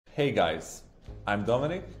Hey guys, I'm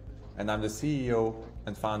Dominic and I'm the CEO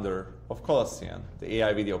and founder of Colossyan, the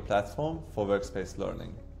AI video platform for workspace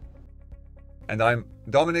learning. And I'm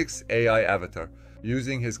Dominic's AI avatar,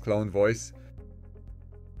 using his clone voice.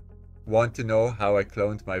 Want to know how I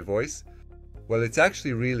cloned my voice? Well, it's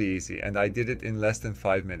actually really easy and I did it in less than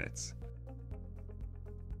 5 minutes.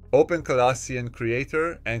 Open Colossyan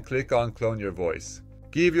Creator and click on Clone Your Voice.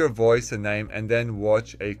 Give your voice a name and then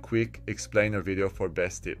watch a quick explainer video for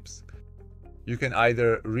best tips. You can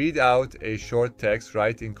either read out a short text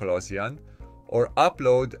right in Colossyan or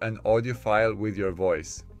upload an audio file with your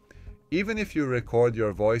voice. Even if you record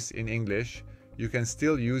your voice in English, you can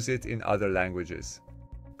still use it in other languages.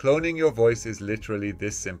 Cloning your voice is literally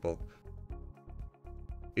this simple.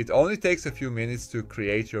 It only takes a few minutes to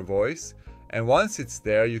create your voice, and once it's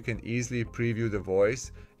there, you can easily preview the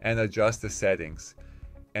voice and adjust the settings.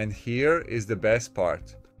 And here is the best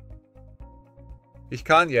part. Ich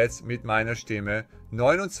kann jetzt mit meiner Stimme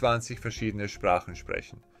 29 verschiedene Sprachen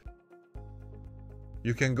sprechen.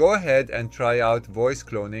 You can go ahead and try out voice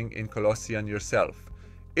cloning in Colossyan yourself.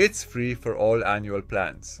 It's free for all annual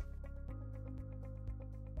plans.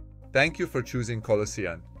 Thank you for choosing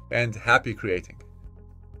Colossyan, and happy creating!